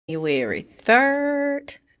January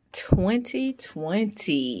 3rd,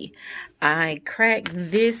 2020. I cracked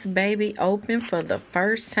this baby open for the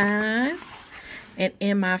first time. And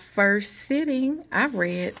in my first sitting, I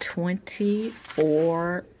read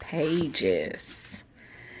 24 pages.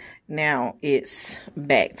 Now it's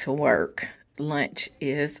back to work. Lunch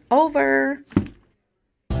is over.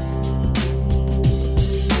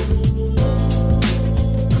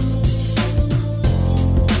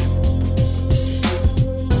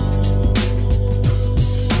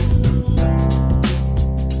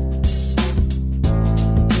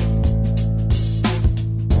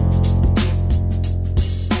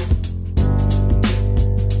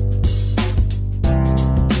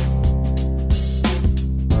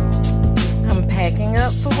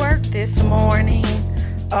 This morning.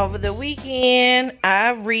 Over the weekend,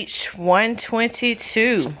 I reached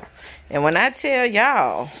 122. And when I tell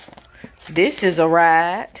y'all, this is a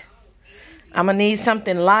ride. I'm going to need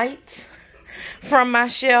something light from my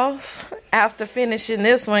shelf after finishing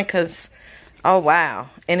this one because, oh, wow.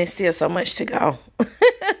 And it's still so much to go.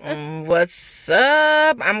 What's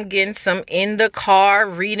up? I'm getting some in the car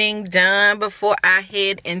reading done before I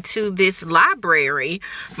head into this library.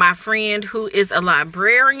 My friend who is a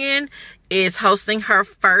librarian is hosting her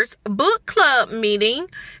first book club meeting,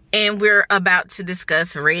 and we're about to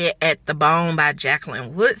discuss Red at the Bone by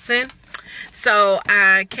Jacqueline Woodson. So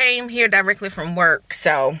I came here directly from work,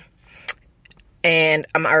 and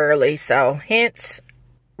I'm early, so hence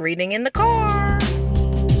reading in the car.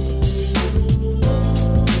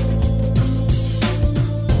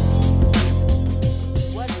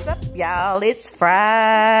 Y'all, it's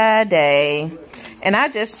Friday and I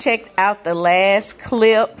just checked out the last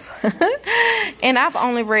clip and I've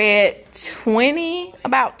only read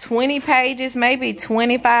about 20 pages, maybe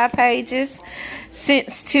 25 pages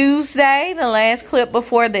since Tuesday, the last clip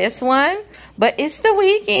before this one. But it's the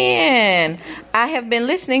weekend. I have been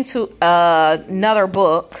listening to another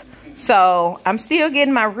book, so I'm still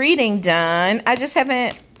getting my reading done. I just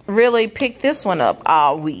haven't really picked this one up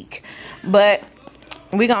all week, but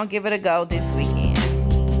we're going to give it a go this weekend.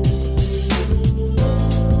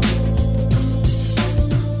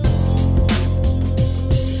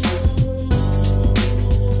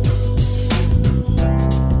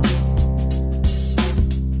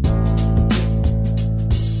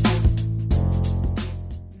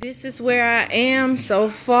 This is where I am so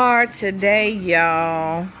far today,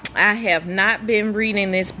 y'all. I have not been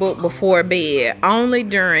reading this book before bed, only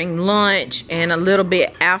during lunch and a little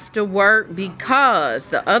bit after work, because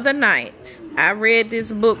the other night I read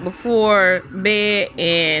this book before bed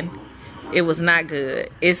and it was not good.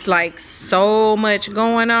 It's like so much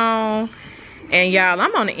going on, and y'all,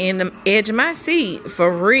 I'm on the edge of my seat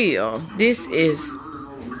for real. This is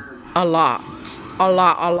a lot.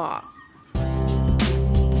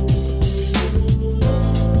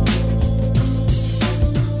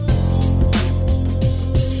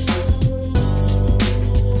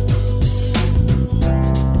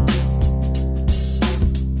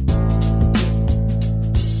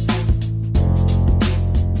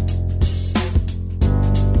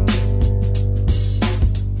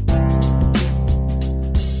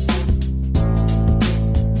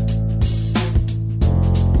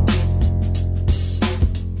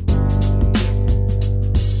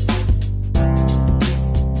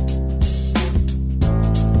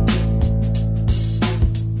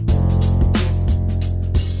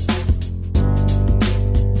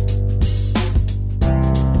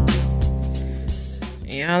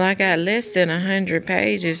 Y'all, I got less than 100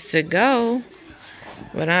 pages to go,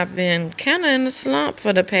 but I've been kind of in a slump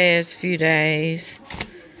for the past few days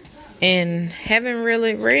and haven't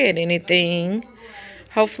really read anything.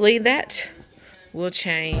 Hopefully that will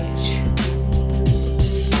change.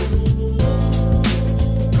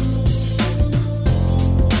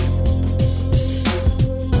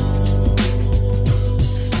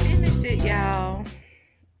 Finished it, y'all.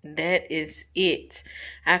 That is it.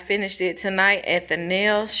 I finished it tonight at the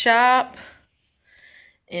nail shop.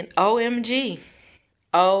 And OMG.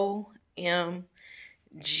 OMG.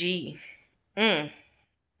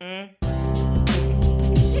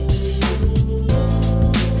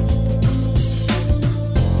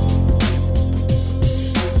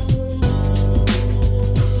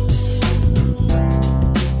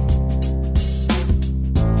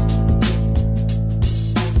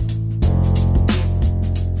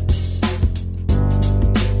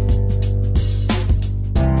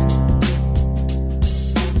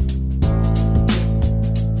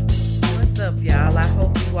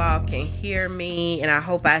 Can hear me, and I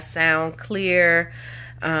hope I sound clear.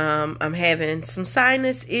 I'm having some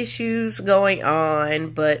sinus issues going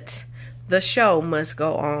on, but the show must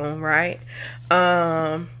go on, right?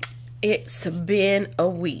 It's been a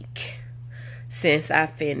week since I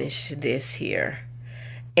finished this here.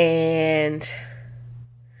 And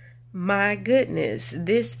my goodness,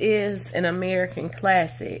 this is an American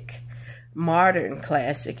classic. Modern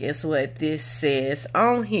classic is what this says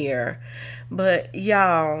on here. But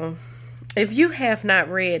y'all, if you have not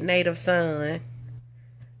read Native Son,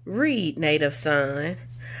 read Native Son.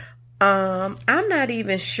 I'm not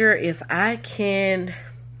even sure if I can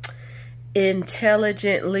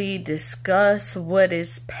intelligently discuss what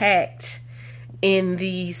is packed in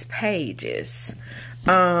these pages.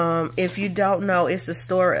 If you don't know, it's the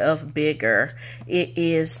story of Bigger. It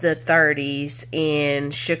is the 30s in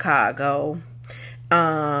Chicago.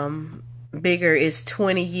 Bigger is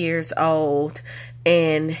 20 years old,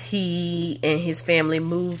 and he and his family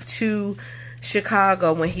moved to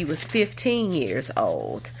Chicago when he was 15 years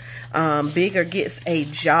old. Bigger gets a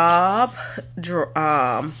job,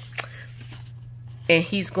 and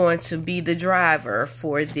he's going to be the driver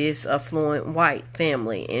for this affluent white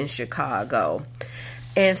family in Chicago.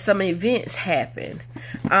 And some events happen.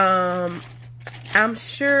 I'm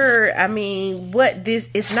sure, I mean,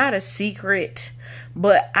 it's not a secret,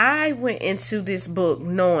 but I went into this book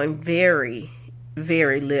knowing very,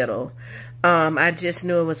 very little. I just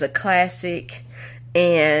knew it was a classic,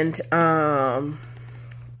 and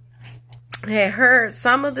had heard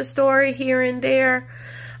some of the story here and there.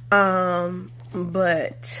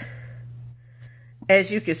 But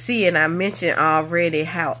as you can see, and I mentioned already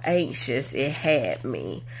how anxious it had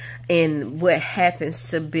me, and what happens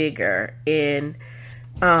to Bigger, and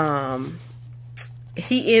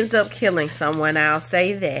he ends up killing someone. I'll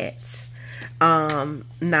say that,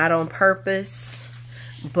 not on purpose,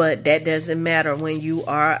 but that doesn't matter when you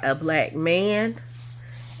are a black man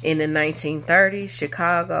in the 1930s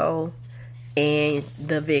Chicago, and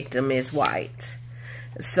the victim is white.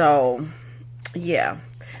 So yeah,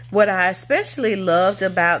 what I especially loved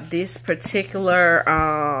about this particular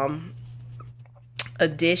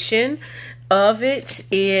edition of it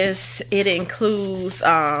is it includes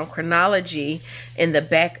chronology in the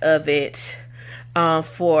back of it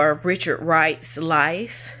for Richard Wright's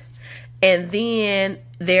life. And then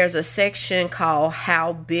there's a section called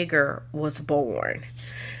How Bigger Was Born,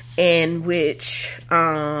 in which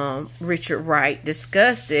Richard Wright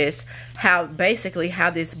discusses how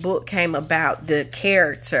this book came about, the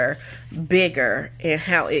character Bigger, and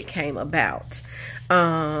how it came about.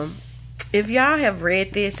 If y'all have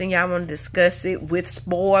read this and y'all want to discuss it with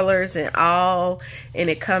spoilers and all in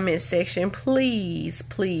the comment section, please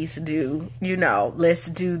do. Let's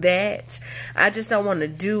do that. I just don't want to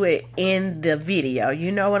do it in the video.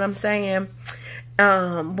 You know what I'm saying?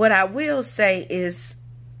 What I will say is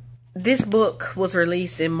this book was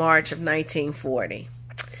released in March of 1940.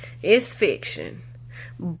 It's fiction,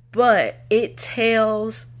 but it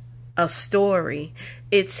tells a story.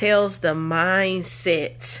 It tells the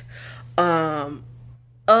mindset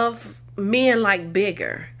of men like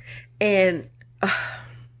Bigger, and it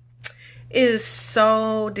is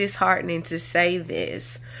so disheartening to say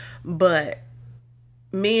this, but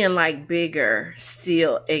men like Bigger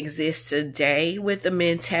still exist today with the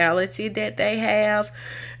mentality that they have.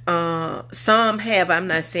 Some have, I'm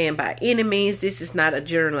not saying by any means, this is not a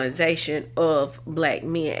generalization of black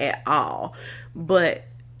men at all, but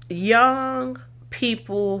young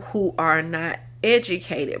people who are not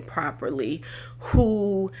educated properly,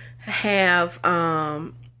 who have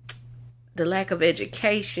the lack of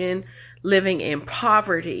education, living in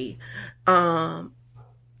poverty,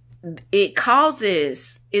 it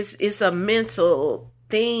causes, it's a mental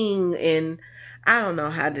thing, and I don't know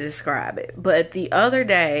how to describe it. But the other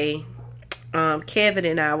day, Kevin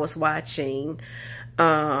and I was watching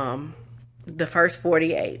the first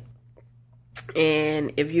 48.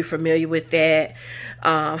 And if you're familiar with that,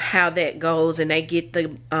 how that goes, and they get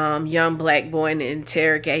the young black boy in the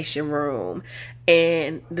interrogation room,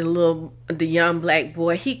 and the young black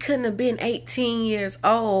boy, he couldn't have been 18 years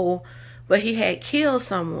old, but he had killed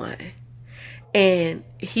someone, and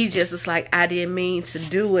he just was like, I didn't mean to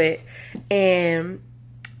do it. And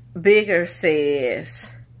Bigger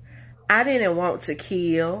says, I didn't want to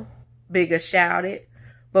kill. Bigger shouted,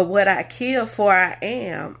 but what I killed for I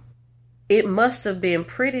am. It must have been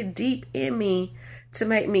pretty deep in me to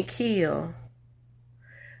make me kill.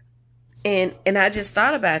 And I just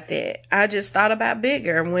thought about that. I just thought about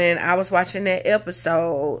Bigger when I was watching that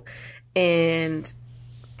episode. And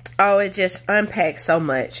oh, it just unpacks so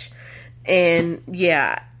much. And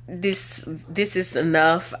yeah, this is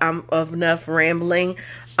enough. I'm of enough rambling.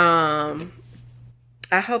 I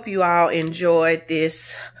hope you all enjoyed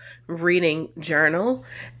this reading journal,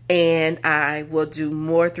 and I will do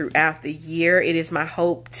more throughout the year. It is my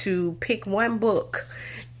hope to pick one book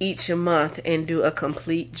each month and do a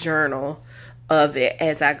complete journal of it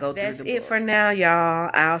as I go through the book. That's it for now, y'all.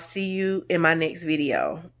 I'll see you in my next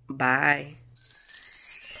video. Bye.